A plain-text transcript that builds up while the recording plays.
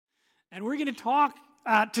And we're going to talk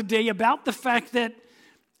today about the fact that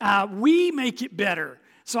we make it better.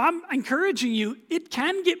 So I'm encouraging you, it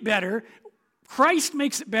can get better. Christ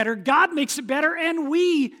makes it better, God makes it better, and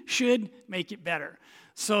we should make it better.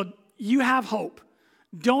 So you have hope.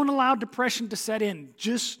 Don't allow depression to set in.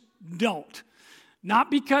 Just don't.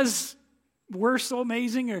 Not because we're so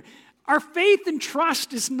amazing. Or our faith and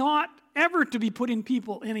trust is not ever to be put in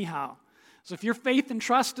people anyhow. So if your faith and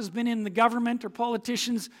trust has been in the government or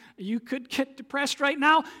politicians, you could get depressed right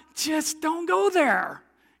now. Just don't go there.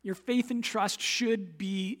 Your faith and trust should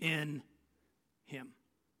be in Him.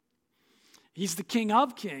 He's the King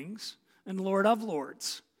of kings and Lord of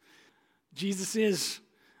lords. Jesus is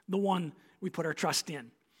the one we put our trust in.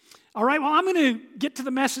 All right, well, I'm going to get to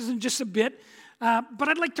the message in just a bit, but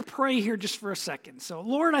I'd like to pray here just for a second. So,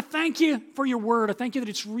 Lord, I thank you for your word. I thank you that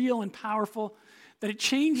it's real and powerful, that it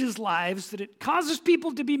changes lives, that it causes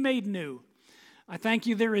people to be made new. I thank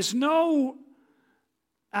you there is no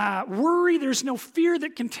worry, there's no fear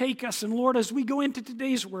that can take us. And Lord, as we go into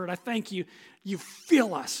today's word, I thank you, you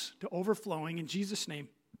fill us to overflowing in Jesus' name.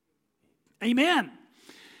 Amen.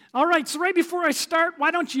 All right, so right before I start,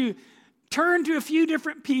 why don't you turn to a few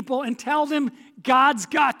different people and tell them God's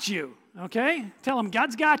got you, okay? Tell them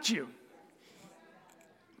God's got you.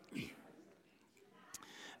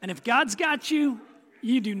 And if God's got you,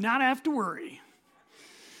 you do not have to worry.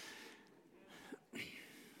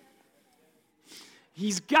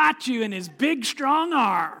 He's got you in His big, strong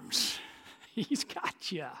arms. He's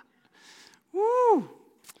got you. Woo!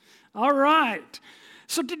 All right.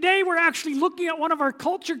 So today we're actually looking at one of our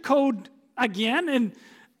culture code again, and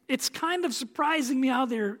it's kind of surprising me how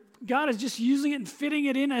God is just using it and fitting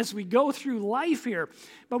it in as we go through life here.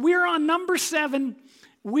 But we're on number 7.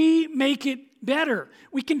 We make it better.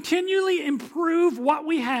 We continually improve what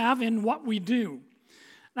we have and what we do.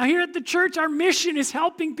 Now here at the church, our mission is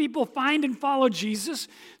helping people find and follow Jesus.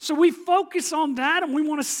 So we focus on that, and we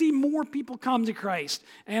want to see more people come to Christ.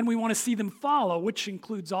 And we want to see them follow, which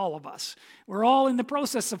includes all of us. We're all in the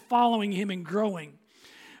process of following Him and growing.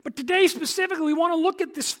 But today specifically, we want to look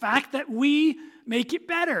at this fact that we make it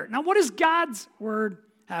better. Now what does God's Word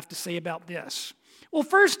have to say about this? Well,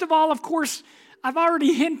 first of all, of course, I've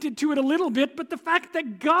already hinted to it a little bit, but the fact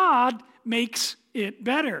that God makes it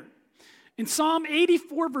better. In Psalm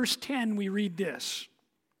 84, verse 10, we read this.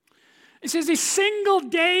 It says, "A single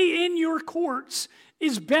day in your courts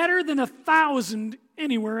is better than 1,000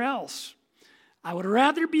 anywhere else. I would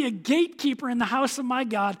rather be a gatekeeper in the house of my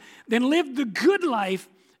God than live the good life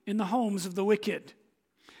in the homes of the wicked."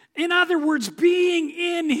 In other words, being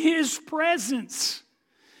in His presence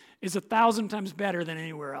is 1,000 times better than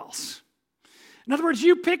anywhere else. In other words,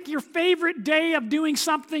 you pick your favorite day of doing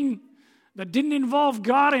something that didn't involve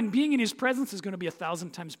God, and being in His presence is going to be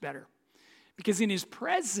 1,000 times better. Because in His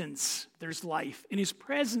presence, there's life. In His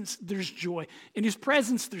presence, there's joy. In His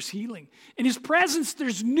presence, there's healing. In His presence,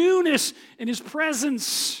 there's newness. In His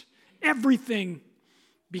presence, everything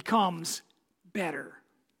becomes better.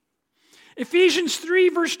 Ephesians 3,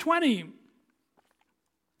 verse 20.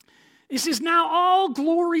 It says, "Now all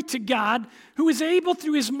glory to God, who is able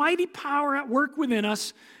through His mighty power at work within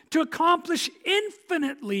us to accomplish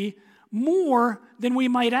infinitely more than we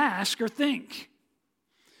might ask or think."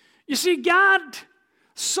 You see, God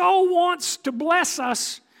so wants to bless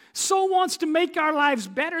us, so wants to make our lives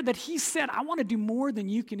better that He said, "I want to do more than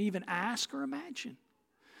you can even ask or imagine."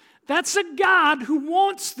 That's a God who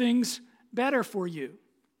wants things better for you.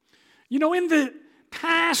 You know, in the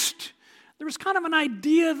past, there was kind of an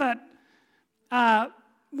idea that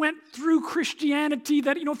went through Christianity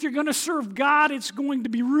that, if you're going to serve God, it's going to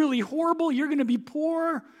be really horrible. You're going to be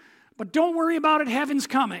poor. But don't worry about it, heaven's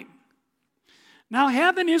coming. Now,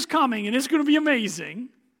 heaven is coming, and it's going to be amazing.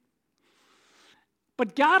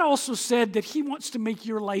 But God also said that He wants to make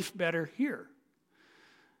your life better here.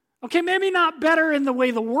 Okay, maybe not better in the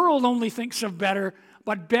way the world only thinks of better,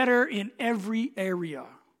 but better in every area,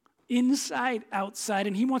 inside, outside.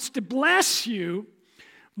 And He wants to bless you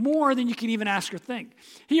more than you can even ask or think.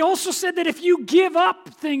 He also said that if you give up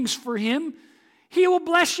things for Him, He will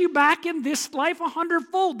bless you back in this life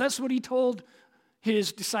 100-fold. That's what He told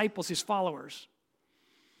His disciples, His followers.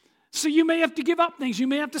 So you may have to give up things. You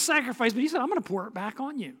may have to sacrifice. But He said, I'm going to pour it back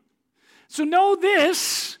on you. So know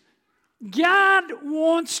this. God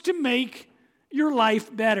wants to make your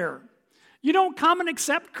life better. You don't come and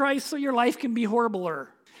accept Christ so your life can be horribler.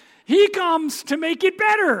 He comes to make it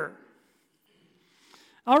better.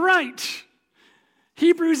 All right.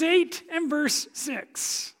 Hebrews 8 and verse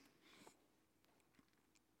 6.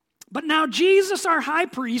 "But now Jesus, our high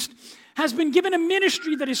priest, has been given a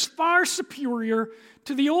ministry that is far superior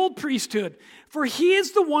to the old priesthood. For he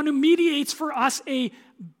is the one who mediates for us a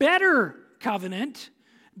better covenant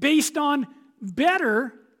based on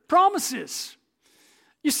better promises.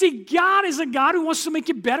 You see, God is a God who wants to make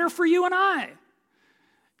it better for you and I.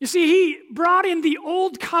 You see, he brought in the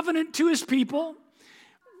old covenant to his people.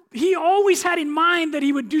 He always had in mind that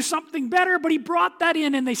he would do something better, but he brought that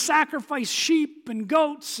in, and they sacrificed sheep and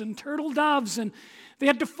goats and turtle doves, and they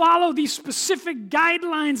had to follow these specific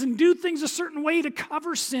guidelines and do things a certain way to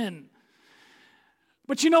cover sin.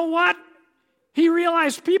 But you know what? He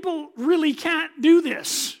realized people really can't do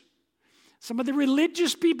this. Some of the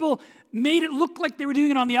religious people made it look like they were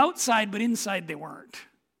doing it on the outside, but inside they weren't.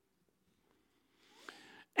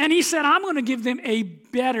 And he said, I'm going to give them a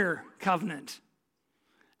better covenant.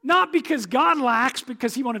 Not because God lacks,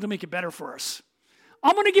 because he wanted to make it better for us.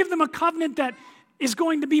 I'm going to give them a covenant that is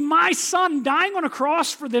going to be my son dying on a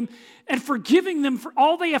cross for them and forgiving them, for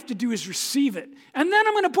all they have to do is receive it. And then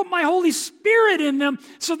I'm going to put my Holy Spirit in them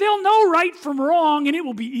so they'll know right from wrong, and it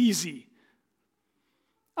will be easy.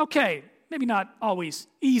 Okay, maybe not always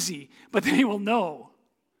easy, but they will know.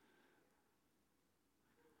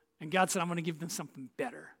 And God said, I'm going to give them something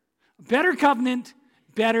better. A better covenant,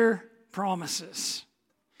 better promises.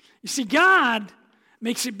 You see, God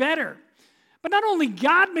makes it better. But not only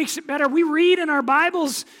God makes it better, we read in our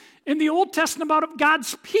Bibles in the Old Testament about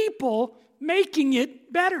God's people making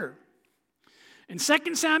it better. In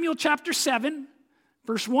 2 Samuel chapter 7,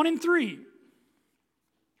 verse 1 and 3,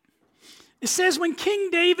 it says, when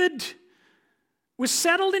King David was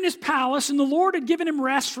settled in his palace and the Lord had given him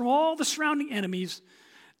rest from all the surrounding enemies,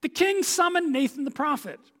 the king summoned Nathan the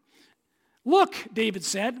prophet. Look, David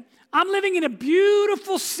said, I'm living in a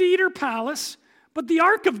beautiful cedar palace, but the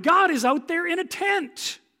ark of God is out there in a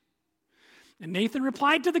tent. And Nathan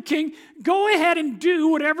replied to the king, go ahead and do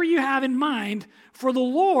whatever you have in mind, for the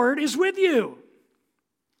Lord is with you.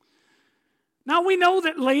 Now we know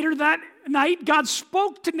that later that night, God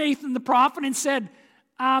spoke to Nathan the prophet and said,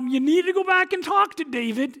 you need to go back and talk to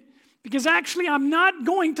David, because actually I'm not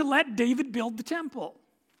going to let David build the temple.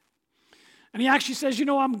 And he actually says, you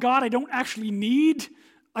know, I'm God, I don't actually need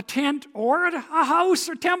a tent or a house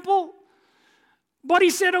or temple. But he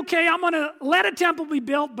said, okay, I'm going to let a temple be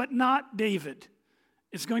built, but not David.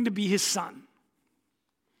 It's going to be his son.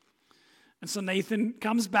 And so Nathan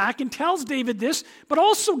comes back and tells David this, but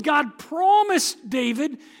also God promised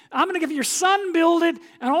David, I'm going to give your son build it,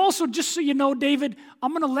 and also, just so you know, David,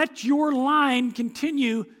 I'm going to let your line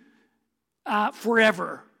continue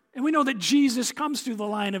forever. And we know that Jesus comes through the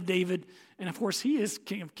line of David, and of course, he is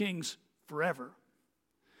King of Kings forever.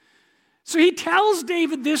 So he tells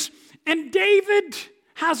David this, and David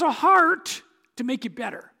has a heart to make it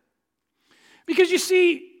better. Because you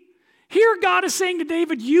see, here God is saying to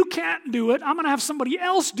David, you can't do it. I'm going to have somebody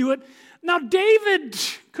else do it. Now, David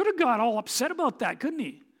could have got all upset about that, couldn't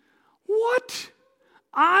he? What?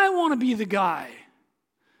 I want to be the guy.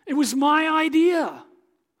 It was my idea.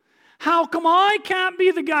 How come I can't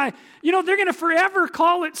be the guy? You know, they're going to forever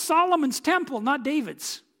call it Solomon's temple, not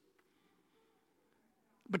David's.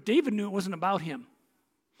 But David knew it wasn't about him.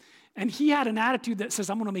 And he had an attitude that says,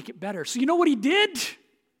 I'm going to make it better. So you know what he did?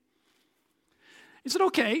 He said,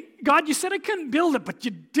 okay, God, you said I couldn't build it, but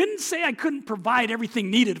you didn't say I couldn't provide everything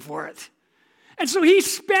needed for it. And so he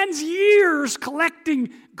spends years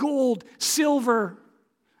collecting gold, silver.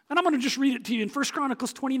 And I'm going to just read it to you in 1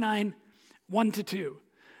 Chronicles 29, 1-2.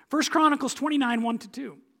 1 Chronicles 29,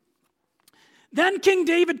 1-2. Then King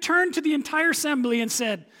David turned to the entire assembly and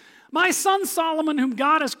said, my son Solomon, whom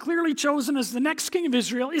God has clearly chosen as the next king of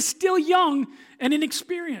Israel, is still young and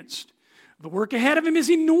inexperienced. The work ahead of him is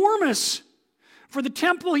enormous. For the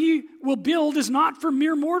temple he will build is not for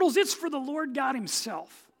mere mortals, it's for the Lord God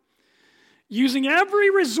himself. Using every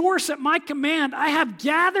resource at my command, I have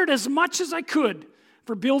gathered as much as I could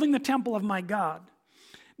for building the temple of my God.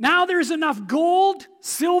 Now there is enough gold,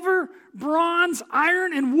 silver, bronze,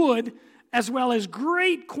 iron, and wood, as well as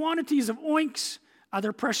great quantities of onyx,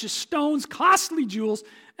 other precious stones, costly jewels,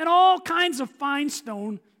 and all kinds of fine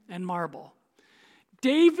stone and marble.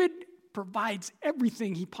 David provides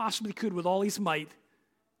everything he possibly could with all his might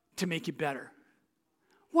to make it better.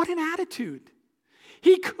 What an attitude.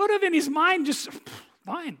 He could have in his mind just,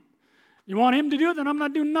 fine. You want him to do it, then I'm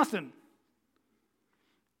not doing nothing.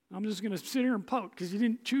 I'm just going to sit here and pout because you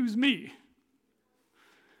didn't choose me.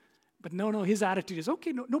 But no, his attitude is,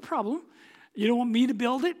 okay, no problem. You don't want me to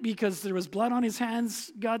build it because there was blood on his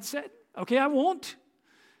hands, God said. Okay, I won't.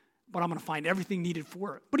 But I'm going to find everything needed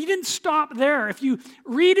for it. But he didn't stop there. If you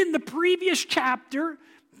read in the previous chapter,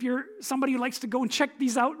 if you're somebody who likes to go and check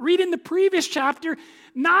these out, read in the previous chapter,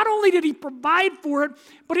 not only did he provide for it,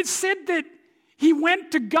 but it said that he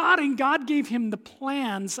went to God, and God gave him the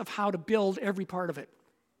plans of how to build every part of it.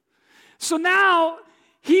 So now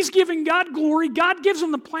he's giving God glory. God gives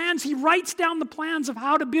him the plans. He writes down the plans of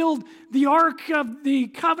how to build the Ark of the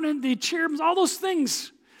Covenant, the cherubims, all those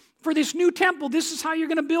things for this new temple. This is how you're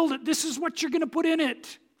going to build it. This is what you're going to put in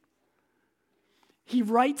it. He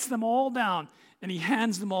writes them all down, and he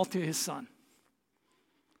hands them all to his son.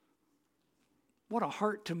 What a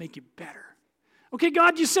heart to make it better. Okay,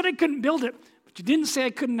 God, you said I couldn't build it, but you didn't say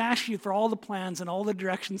I couldn't ask you for all the plans and all the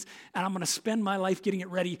directions, and I'm going to spend my life getting it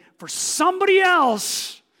ready for somebody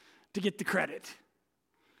else to get the credit.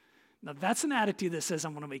 Now, that's an attitude that says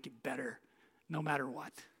I'm going to make it better no matter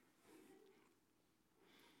what.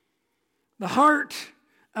 The heart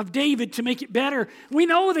of David to make it better. We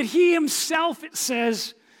know that he himself, it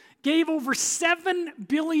says, gave over $7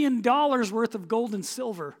 billion worth of gold and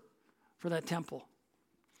silver for that temple.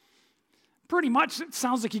 Pretty much, it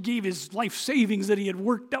sounds like he gave his life savings that he had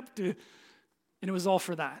worked up to, and it was all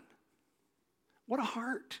for that. What a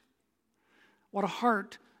heart. What a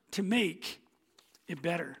heart to make it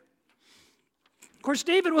better. Of course,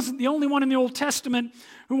 David wasn't the only one in the Old Testament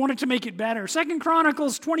who wanted to make it better. 2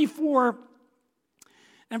 Chronicles 24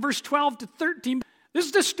 and verse 12 to 13. This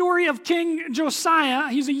is the story of King Josiah.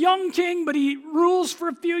 He's a young king, but he rules for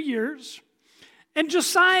a few years. And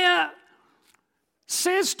Josiah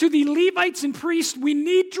says to the Levites and priests, we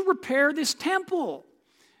need to repair this temple.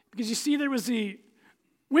 Because you see, there was a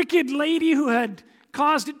wicked lady who had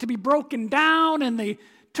caused it to be broken down, and they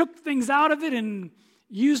took things out of it and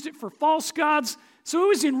used it for false gods. So it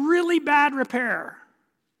was in really bad repair.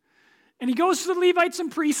 And he goes to the Levites and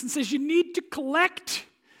priests and says, you need to collect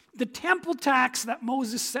the temple tax that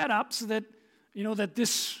Moses set up so that, that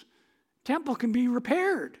this temple can be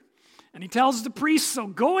repaired. And he tells the priests, so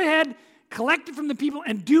go ahead, collect it from the people,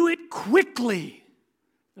 and do it quickly.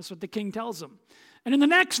 That's what the king tells them. And in the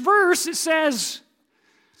next verse, it says,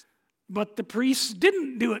 but the priests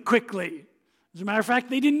didn't do it quickly. As a matter of fact,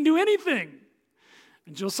 they didn't do anything.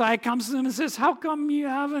 And Josiah comes to them and says, how come you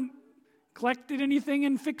haven't collected anything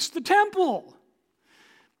and fixed the temple?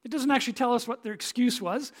 It doesn't actually tell us what their excuse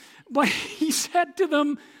was, but he said to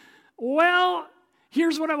them, well,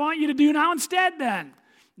 here's what I want you to do now instead then.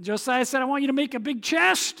 Josiah said, I want you to make a big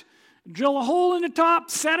chest, drill a hole in the top,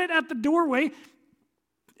 set it at the doorway,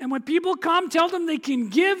 and when people come, tell them they can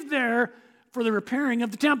give there for the repairing of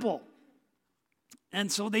the temple.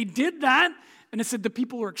 And so they did that, and it said the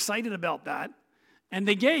people were excited about that, and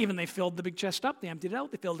they gave, and they filled the big chest up, they emptied it out,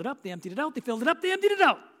 they filled it up, they emptied it out, they filled it up, they emptied it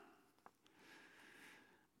out.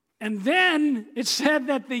 And then it said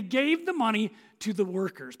that they gave the money to the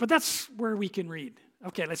workers. But that's where we can read.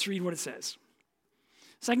 Okay, let's read what it says.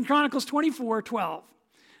 2 Chronicles 24:12.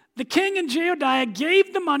 The king and Jehoiada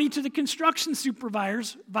gave the money to the construction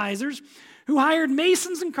supervisors who hired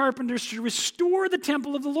masons and carpenters to restore the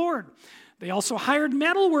temple of the Lord. They also hired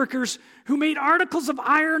metal workers who made articles of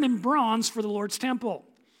iron and bronze for the Lord's temple.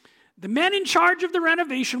 The men in charge of the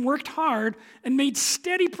renovation worked hard and made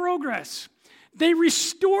steady progress. They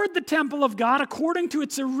restored the temple of God according to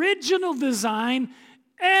its original design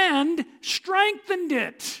and strengthened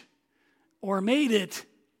it, or made it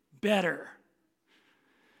better.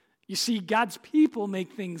 You see, God's people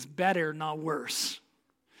make things better, not worse.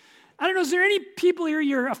 I don't know, is there any people here,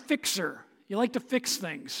 you're a fixer? You like to fix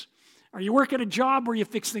things. Or you work at a job where you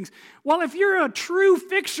fix things. Well, if you're a true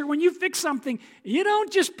fixer, when you fix something, you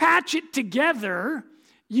don't just patch it together,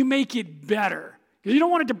 you make it better. Because you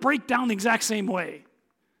don't want it to break down the exact same way.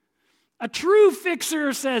 A true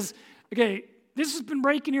fixer says, okay, this has been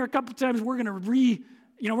breaking here a couple times. We're going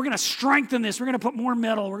to strengthen this. We're going to put more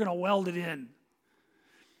metal. We're going to weld it in.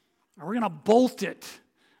 Or we're going to bolt it.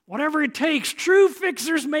 Whatever it takes. True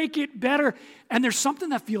fixers make it better. And there's something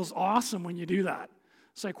that feels awesome when you do that.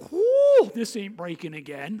 It's like, whoo, this ain't breaking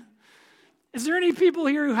again. Is there any people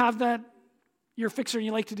here who have that? You're a fixer and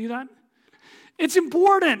you like to do that? It's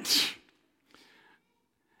important.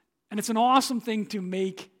 And it's an awesome thing to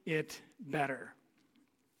make it better.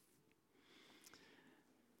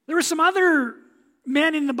 There were some other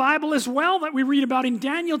men in the Bible as well that we read about in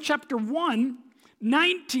Daniel chapter 1,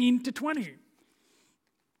 19 to 20.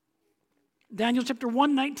 Daniel chapter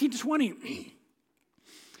 1, 19 to 20.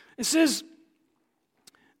 It says,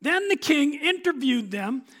 then the king interviewed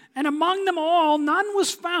them, and among them all none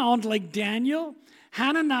was found like Daniel,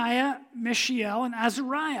 Hananiah, Mishael, and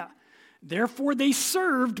Azariah. Therefore they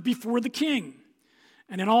served before the king.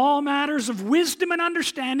 And in all matters of wisdom and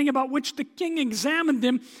understanding about which the king examined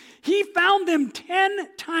them, he found them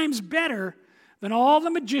 10 times better than all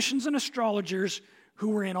the magicians and astrologers who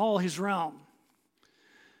were in all his realm.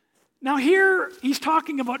 Now here he's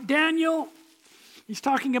talking about Daniel, He's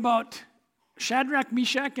talking about Shadrach,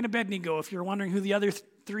 Meshach, and Abednego. If you're wondering who the other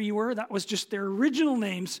three were, that was just their original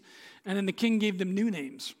names, and then the king gave them new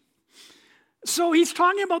names. So he's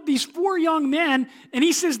talking about these 4 young men, and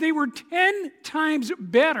he says they were 10 times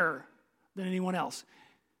better than anyone else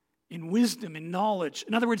in wisdom and knowledge.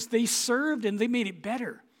 In other words, they served and they made it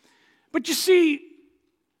better. But you see,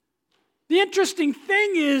 the interesting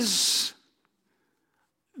thing is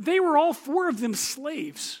they were all 4 of them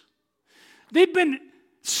slaves. They'd been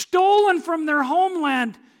stolen from their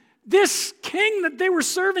homeland. This king that they were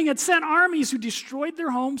serving had sent armies who destroyed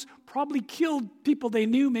their homes, probably killed people they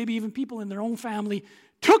knew, maybe even people in their own family,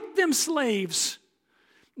 took them slaves,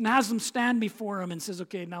 and has them stand before him and says,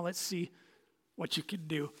 okay, now let's see what you can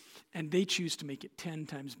do. And they choose to make it 10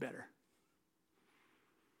 times better.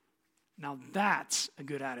 Now that's a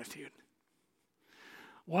good attitude.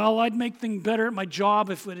 Well, I'd make things better at my job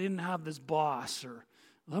if I didn't have this boss, or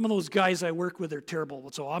some of those guys I work with are terrible,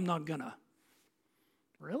 so I'm not gonna.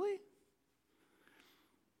 Really?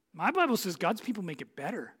 My Bible says God's people make it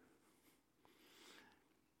better.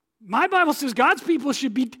 My Bible says God's people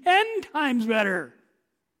should be 10 times better.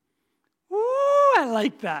 Woo, I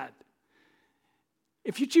like that.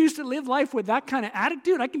 If you choose to live life with that kind of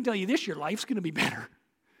attitude, I can tell you this, your life's going to be better.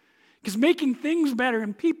 Because making things better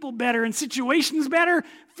and people better and situations better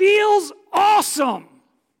feels awesome.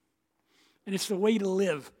 And it's the way to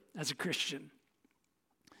live as a Christian.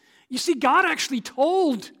 You see, God actually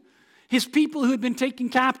told his people who had been taken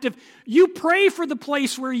captive, you pray for the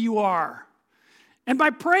place where you are. And by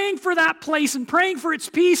praying for that place and praying for its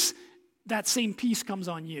peace, that same peace comes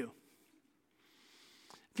on you.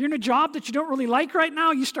 If you're in a job that you don't really like right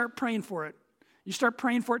now, you start praying for it. You start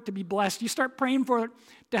praying for it to be blessed. You start praying for it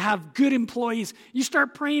to have good employees. You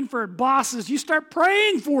start praying for bosses. You start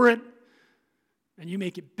praying for it, and you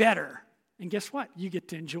make it better. And guess what? You get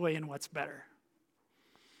to enjoy in what's better.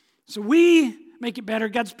 So we make it better.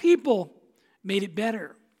 God's people made it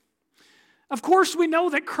better. Of course, we know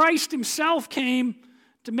that Christ himself came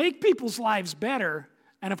to make people's lives better,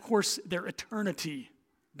 and of course, their eternity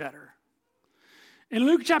better. In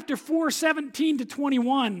Luke chapter 4, 17 to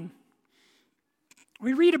 21,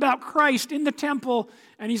 we read about Christ in the temple,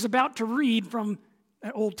 and he's about to read from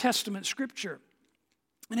Old Testament scripture.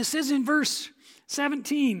 And it says in verse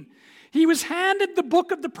 17, he was handed the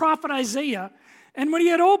book of the prophet Isaiah, and when he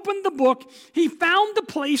had opened the book, he found the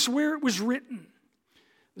place where it was written,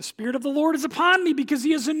 the Spirit of the Lord is upon me because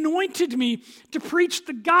he has anointed me to preach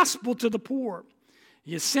the gospel to the poor.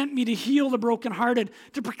 He has sent me to heal the brokenhearted,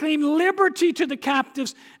 to proclaim liberty to the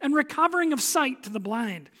captives and recovering of sight to the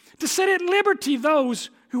blind, to set at liberty those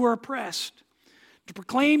who are oppressed, to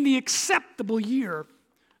proclaim the acceptable year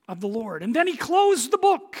of the Lord. And then he closed the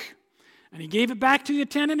book, and he gave it back to the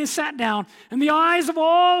attendant and sat down, and the eyes of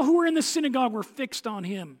all who were in the synagogue were fixed on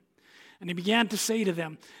him. And he began to say to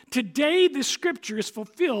them, today this scripture is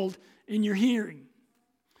fulfilled in your hearing.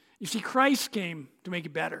 You see, Christ came to make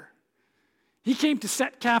it better. He came to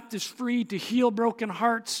set captives free, to heal broken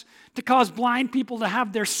hearts, to cause blind people to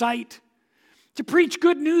have their sight, to preach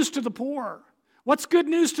good news to the poor. What's good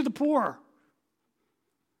news to the poor?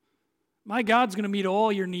 My God's going to meet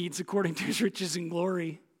all your needs according to his riches and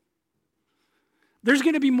glory. There's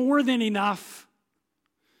going to be more than enough.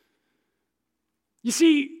 You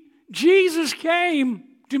see, Jesus came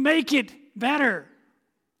to make it better.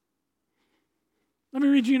 Let me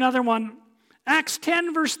read you another one. Acts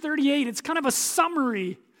 10, verse 38. It's kind of a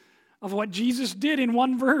summary of what Jesus did in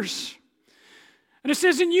one verse. And it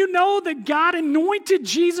says, and you know that God anointed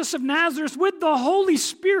Jesus of Nazareth with the Holy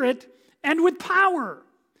Spirit and with power.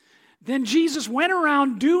 Then Jesus went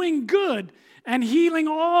around doing good and healing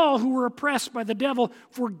all who were oppressed by the devil,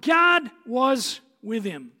 for God was with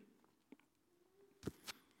him.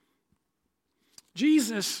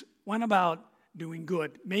 Jesus went about doing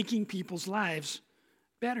good, making people's lives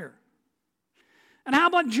better. And how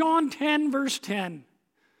about John 10, verse 10?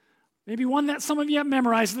 Maybe one that some of you have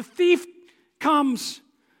memorized. The thief comes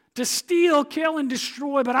to steal, kill, and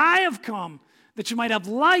destroy, but I have come that you might have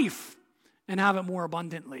life and have it more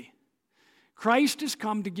abundantly. Christ has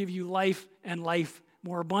come to give you life and life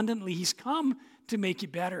more abundantly. He's come to make you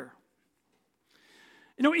better.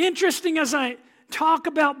 You know, interesting as I talk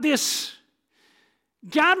about this,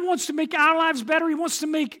 God wants to make our lives better. He wants to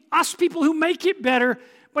make us people who make it better.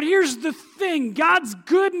 But here's the thing. God's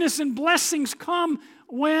goodness and blessings come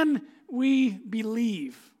when we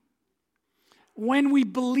believe. When we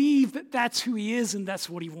believe that that's who he is and that's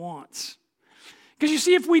what he wants. Because you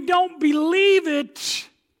see, if we don't believe it,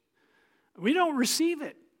 we don't receive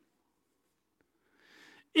it.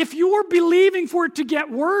 If you're believing for it to get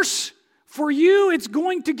worse, for you, it's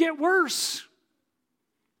going to get worse.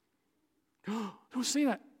 Don't say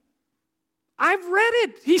that. I've read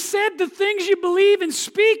it. He said the things you believe and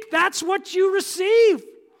speak, that's what you receive.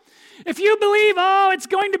 If you believe, it's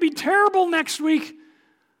going to be terrible next week,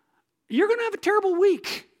 you're going to have a terrible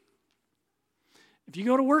week. If you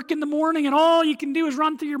go to work in the morning and all you can do is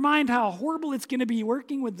run through your mind how horrible it's going to be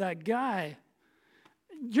working with that guy,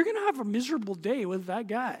 you're going to have a miserable day with that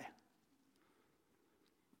guy.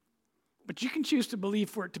 But you can choose to believe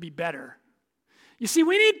for it to be better. You see,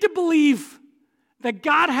 we need to believe that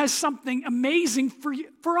God has something amazing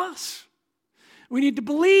for us. We need to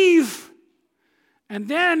believe, and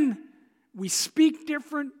then we speak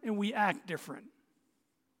different and we act different.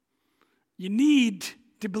 You need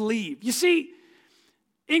to believe. You see,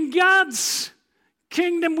 in God's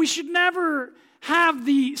kingdom, we should never have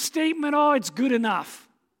the statement, it's good enough.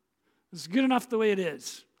 It's good enough the way it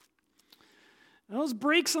is. Those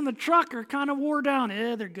brakes on the truck are kind of wore down.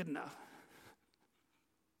 They're good enough.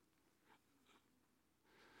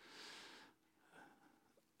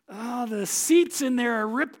 The seats in there are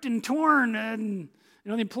ripped and torn, and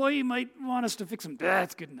the employee might want us to fix them.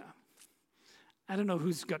 That's good enough. I don't know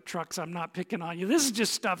who's got trucks. I'm not picking on you. This is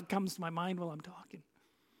just stuff that comes to my mind while I'm talking.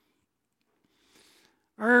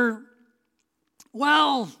 Or,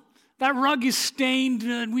 that rug is stained,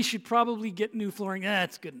 and we should probably get new flooring.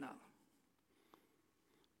 That's good enough.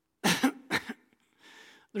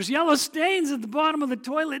 There's yellow stains at the bottom of the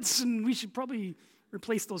toilets, and we should probably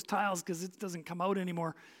replace those tiles because it doesn't come out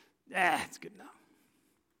anymore. It's good enough.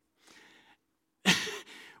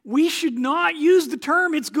 We should not use the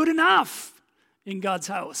term "it's good enough" in God's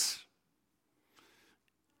house.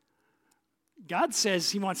 God says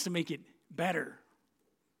He wants to make it better.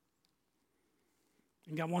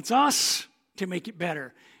 And God wants us to make it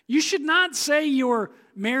better. You should not say your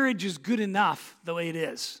marriage is good enough the way it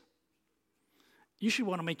is. You should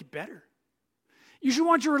want to make it better. You should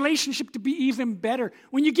want your relationship to be even better.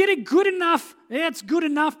 When you get it good enough, it's good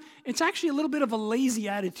enough. It's actually a little bit of a lazy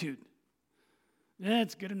attitude.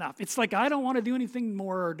 It's good enough. It's like, I don't want to do anything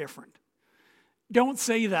more or different. Don't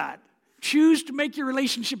say that. Choose to make your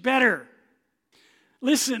relationship better.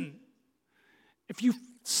 Listen, if you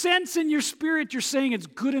sense in your spirit you're saying it's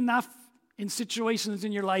good enough in situations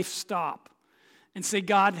in your life, stop and say,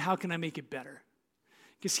 God, how can I make it better?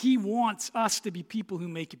 Because He wants us to be people who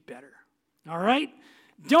make it better. All right?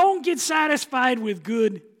 Don't get satisfied with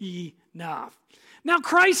good enough. Now,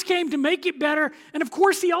 Christ came to make it better, and of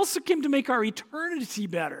course, He also came to make our eternity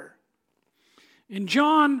better. In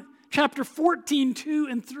John chapter 14, 2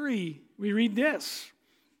 and 3, we read this.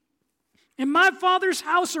 In my Father's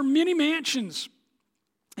house are many mansions.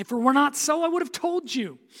 If it were not so, I would have told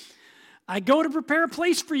you. I go to prepare a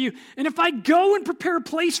place for you. And if I go and prepare a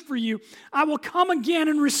place for you, I will come again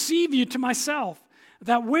and receive you to myself,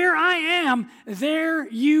 that where I am, there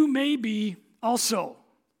you may be also.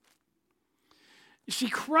 You see,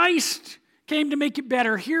 Christ came to make it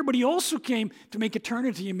better here, but He also came to make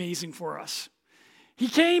eternity amazing for us. He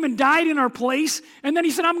came and died in our place, and then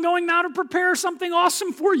He said, I'm going now to prepare something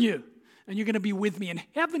awesome for you. And you're going to be with me, and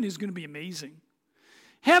heaven is going to be amazing.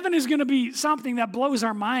 Heaven is going to be something that blows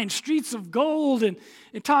our mind. Streets of gold, and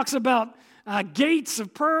it talks about gates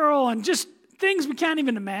of pearl, and just things we can't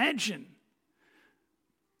even imagine.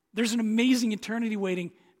 There's an amazing eternity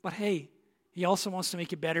waiting, but hey, He also wants to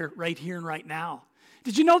make it better right here and right now.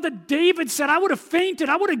 Did you know that David said, I would have fainted,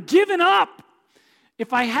 I would have given up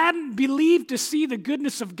if I hadn't believed to see the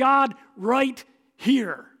goodness of God right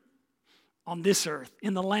here on this earth,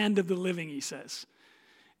 in the land of the living, he says.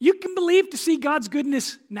 You can believe to see God's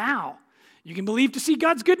goodness now. You can believe to see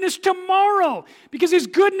God's goodness tomorrow, because His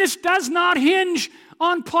goodness does not hinge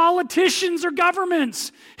on politicians or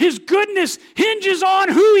governments. His goodness hinges on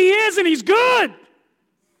who He is, and He's good.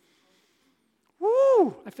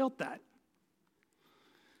 Woo, I felt that.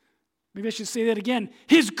 Maybe I should say that again.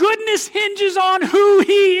 His goodness hinges on who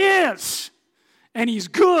He is, and He's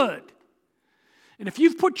good. And if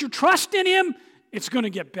you've put your trust in Him, it's going to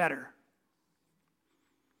get better.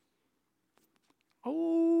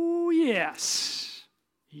 Oh, yes,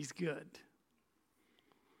 He's good.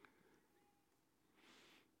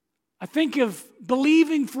 I think of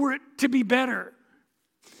believing for it to be better.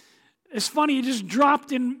 It's funny, it just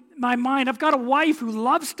dropped in my mind. I've got a wife who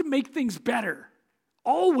loves to make things better,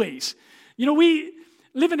 always. You know, we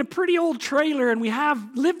live in a pretty old trailer, and we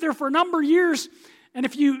have lived there for a number of years, and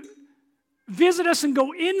if you visit us and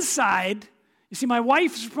go inside, you see, my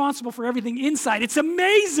wife is responsible for everything inside. It's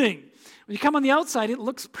amazing. When you come on the outside, it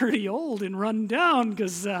looks pretty old and run down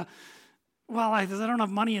because, I don't have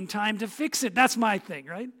money and time to fix it. That's my thing,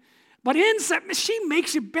 right? But inside, she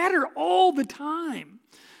makes it better all the time.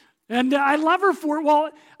 And I love her for it.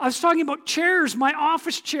 Well, I was talking about chairs. My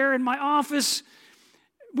office chair in my office,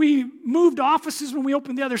 we moved offices when we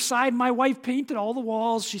opened the other side. My wife painted all the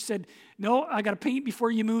walls. She said, no, I got to paint before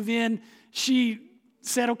you move in. She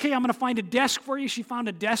said, okay, I'm going to find a desk for you. She found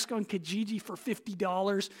a desk on Kijiji for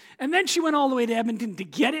 $50. And then she went all the way to Edmonton to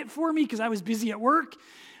get it for me because I was busy at work.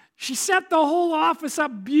 She set the whole office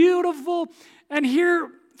up beautiful. And here,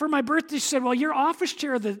 for my birthday, she said, well, your office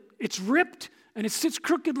chair, it's ripped and it sits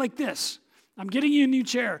crooked like this. I'm getting you a new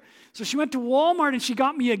chair. So she went to Walmart and she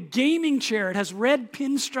got me a gaming chair. It has red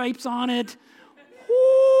pinstripes on it.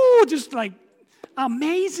 Ooh, just like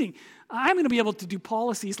amazing. I'm going to be able to do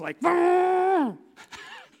policies like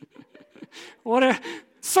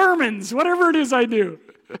sermons, whatever it is I do.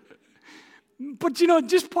 But it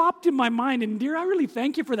just popped in my mind, and dear, I really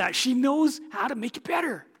thank you for that. She knows how to make it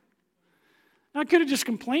better. I could have just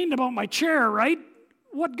complained about my chair, right?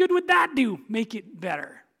 What good would that do? Make it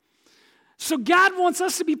better. So God wants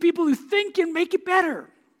us to be people who think and make it better.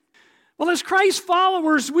 Well, as Christ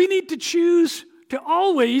followers, we need to choose to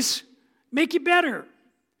always make it better.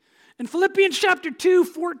 In Philippians chapter 2,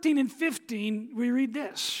 14 and 15, we read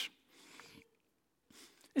this.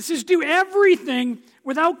 It says, do everything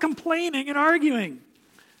without complaining and arguing,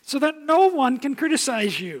 so that no one can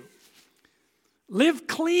criticize you. Live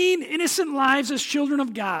clean, innocent lives as children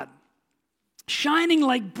of God, shining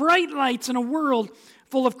like bright lights in a world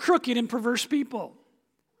full of crooked and perverse people.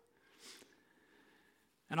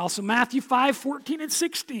 And also Matthew 5, 14 and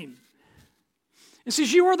 16. It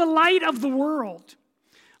says, you are the light of the world,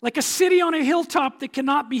 like a city on a hilltop that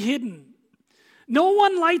cannot be hidden. No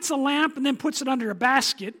one lights a lamp and then puts it under a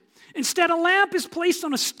basket. Instead, a lamp is placed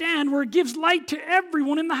on a stand where it gives light to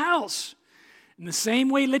everyone in the house. In the same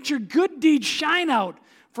way, let your good deeds shine out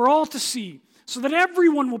for all to see, so that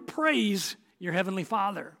everyone will praise your heavenly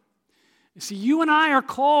Father. You see, you and I are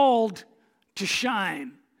called to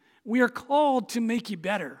shine. We are called to make you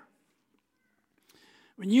better.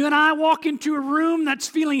 When you and I walk into a room that's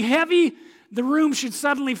feeling heavy, the room should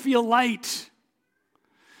suddenly feel light.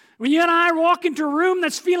 When you and I walk into a room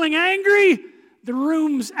that's feeling angry, the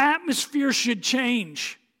room's atmosphere should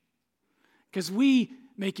change, because we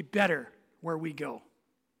make it better where we go.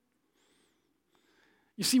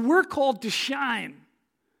 You see, we're called to shine,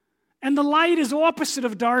 and the light is opposite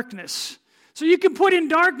of darkness. So you can put in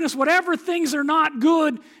darkness whatever things are not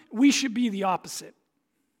good. We should be the opposite.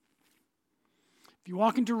 If you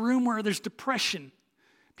walk into a room where there's depression,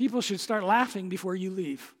 people should start laughing before you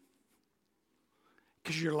leave,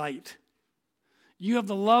 because you're light. You have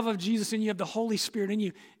the love of Jesus and you have the Holy Spirit in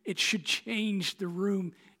you. It should change the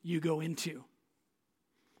room you go into.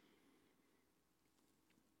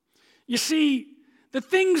 You see, the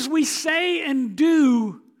things we say and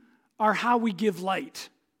do are how we give light.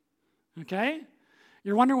 Okay?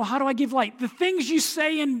 You're wondering, well, how do I give light? The things you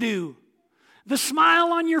say and do, the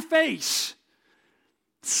smile on your face,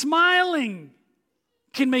 smiling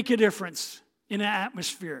can make a difference in an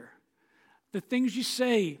atmosphere. The things you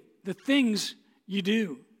say, the things you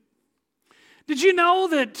do. Did you know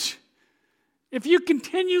that if you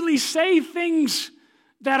continually say things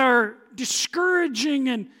that are discouraging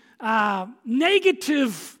and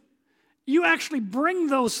negative, you actually bring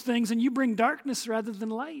those things and you bring darkness rather than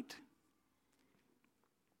light?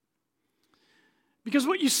 Because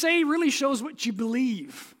what you say really shows what you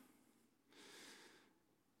believe.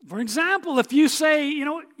 For example, if you say,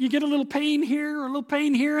 you get a little pain here or a little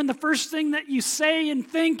pain here, and the first thing that you say and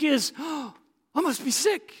think is, oh, I must be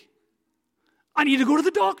sick. I need to go to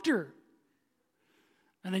the doctor.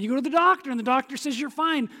 And then you go to the doctor, and the doctor says you're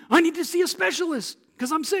fine. I need to see a specialist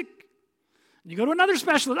because I'm sick. And you go to another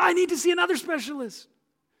specialist. I need to see another specialist.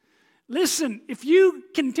 Listen, if you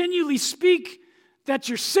continually speak that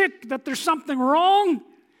you're sick, that there's something wrong,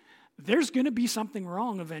 there's going to be something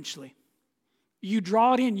wrong eventually. You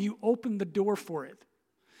draw it in. You open the door for it.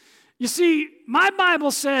 You see, my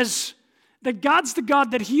Bible says that God's the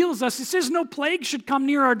God that heals us. It says no plague should come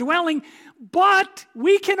near our dwelling, but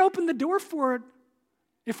we can open the door for it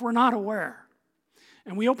if we're not aware.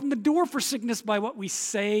 And we open the door for sickness by what we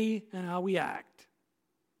say and how we act.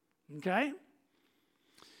 Okay?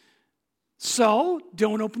 So,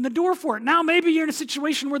 don't open the door for it. Now, maybe you're in a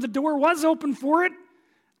situation where the door was open for it.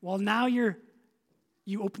 Well, now you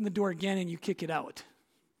open the door again and you kick it out.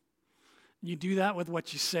 You do that with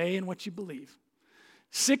what you say and what you believe.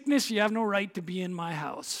 Sickness, you have no right to be in my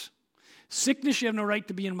house. Sickness, you have no right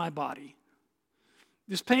to be in my body.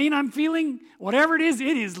 This pain I'm feeling, whatever it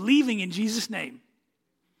is leaving in Jesus' name.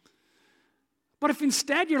 But if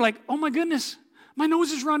instead you're like, oh my goodness, my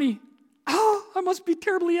nose is runny. Oh, I must be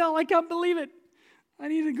terribly ill. I can't believe it. I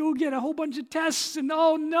need to go get a whole bunch of tests, and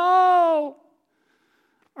oh no.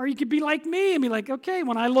 Or you could be like me and be like, okay,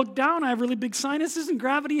 when I look down, I have really big sinuses, and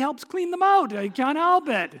gravity helps clean them out. I can't help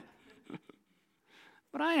it.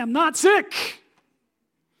 But I am not sick.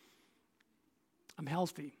 I'm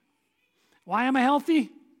healthy. Why am I healthy?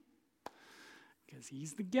 Because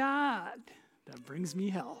He's the God that brings me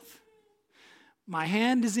health. My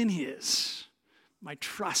hand is in His. My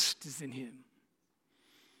trust is in Him.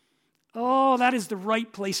 Oh, that is the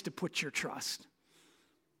right place to put your trust.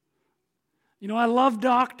 You know, I love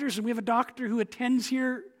doctors, and we have a doctor who attends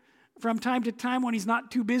here from time to time when he's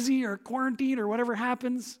not too busy or quarantined or whatever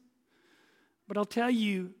happens. But I'll tell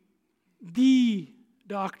you, the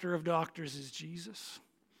doctor of doctors is Jesus.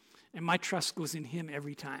 And my trust goes in Him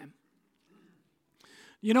every time.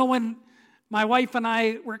 You know, when my wife and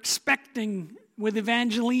I were expecting with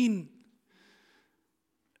Evangeline,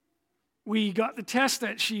 we got the test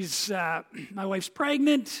that my wife's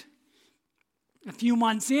pregnant. A few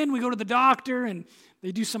months in, we go to the doctor, and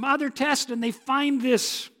they do some other tests, and they find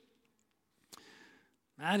this.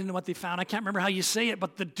 I didn't know what they found. I can't remember how you say it,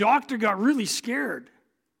 but the doctor got really scared.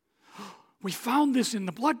 We found this in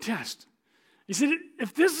the blood test. He said,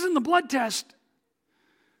 if this is in the blood test,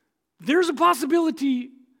 there's a possibility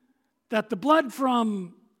that the blood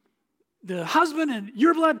from the husband and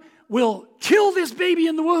your blood will kill this baby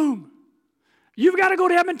in the womb. You've got to go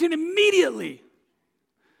to Edmonton immediately.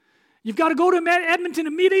 You've got to go to Edmonton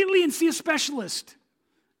immediately and see a specialist.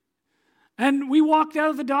 And we walked out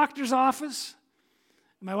of the doctor's office.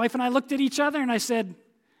 My wife and I looked at each other, and I said,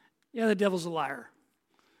 yeah, the devil's a liar.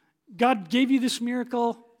 God gave you this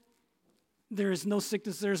miracle. There is no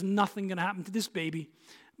sickness. There's nothing going to happen to this baby.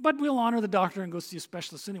 But we'll honor the doctor and go see a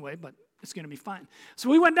specialist anyway, but it's going to be fine. So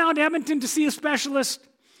we went down to Edmonton to see a specialist.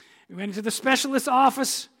 We went into the specialist's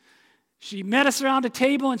office. She met us around a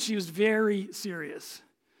table, and she was very serious.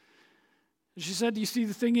 She said, you see,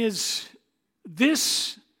 the thing is,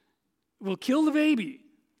 this will kill the baby.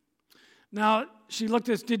 Now, she looked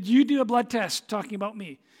at us, did you do a blood test talking about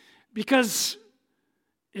me? Because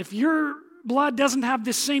if your blood doesn't have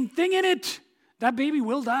this same thing in it, that baby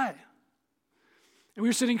will die. And we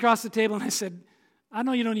were sitting across the table, and I said, I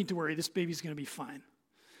know you don't need to worry. This baby's going to be fine.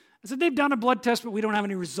 I said, they've done a blood test, but we don't have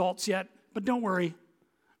any results yet. But don't worry.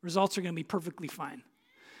 Results are going to be perfectly fine.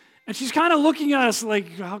 And she's kind of looking at us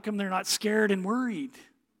like, how come they're not scared and worried?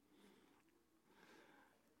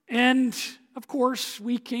 And, of course,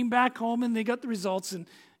 we came back home, and they got the results, and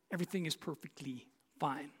everything is perfectly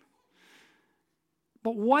fine.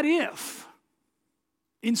 But what if,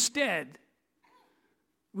 instead,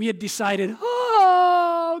 we had decided,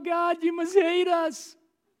 oh, God, you must hate us.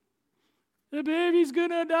 The baby's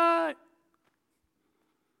going to die.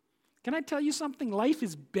 Can I tell you something? Life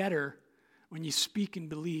is better when you speak and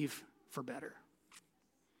believe for better.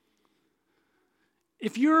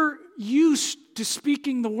 If you're used to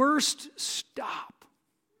speaking the worst, stop.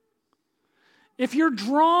 If you're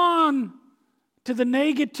drawn to the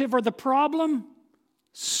negative or the problem,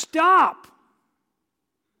 stop.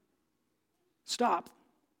 Stop.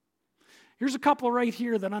 Here's a couple right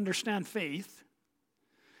here that understand faith,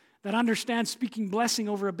 that understand speaking blessing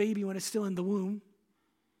over a baby when it's still in the womb.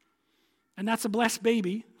 And that's a blessed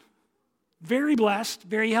baby. Very blessed,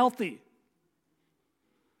 very healthy.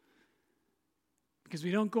 Because we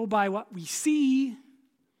don't go by what we see,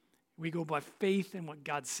 we go by faith in what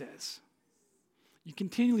God says. You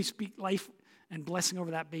continually speak life and blessing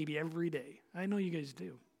over that baby every day. I know you guys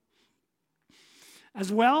do.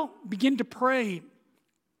 As well, begin to pray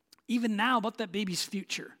even now about that baby's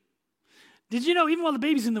future. Did you know even while the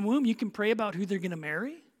baby's in the womb, you can pray about who they're going to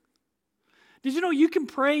marry? Did you know you can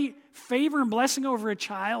pray favor and blessing over a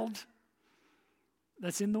child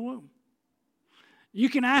that's in the womb? You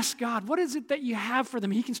can ask God, what is it that you have for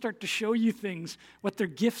them? He can start to show you things, what their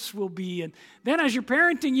gifts will be. And then as you're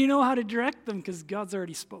parenting, you know how to direct them because God's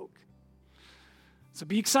already spoke. So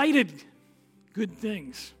be excited. Good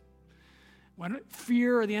things. When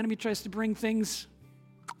fear or the enemy tries to bring things,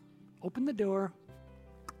 open the door,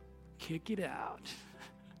 kick it out.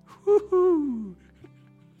 Woo-hoo.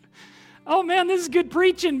 Oh man, this is good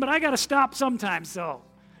preaching, but I got to stop sometime, so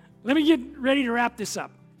let me get ready to wrap this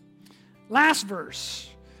up. Last verse,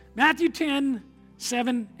 Matthew 10,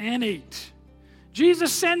 7 and 8.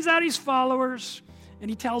 Jesus sends out his followers, and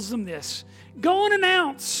he tells them this: go and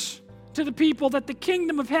announce to the people that the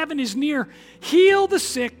kingdom of heaven is near. Heal the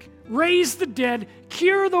sick, raise the dead,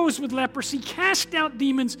 cure those with leprosy, cast out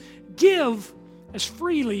demons, give as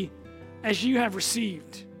freely as you have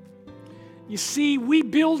received. You see, we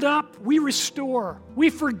build up, we restore, we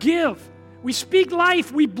forgive, we speak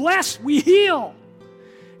life, we bless, we heal.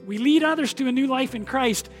 we lead others to a new life in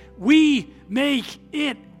Christ, we make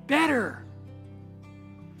it better.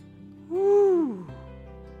 Woo.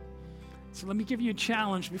 So let me give you a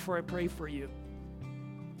challenge before I pray for you.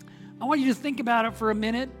 I want you to think about it for a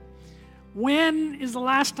minute. When is the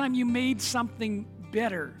last time you made something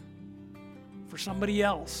better for somebody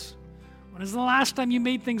else? When is the last time you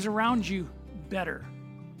made things around you better?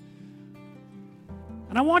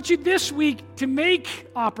 And I want you this week to make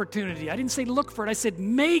opportunity. I didn't say look for it. I said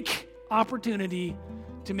make opportunity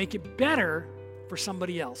to make it better for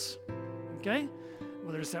somebody else. Okay?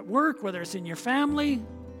 Whether it's at work, whether it's in your family,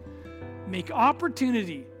 make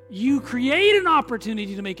opportunity. You create an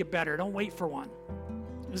opportunity to make it better. Don't wait for one.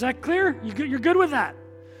 Is that clear? You're good with that?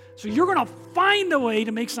 So you're going to find a way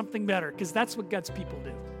to make something better because that's what God's people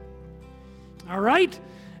do. All right?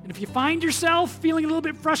 And if you find yourself feeling a little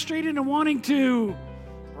bit frustrated and wanting to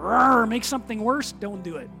make something worse, don't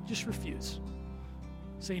do it. Just refuse.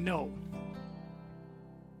 Say no.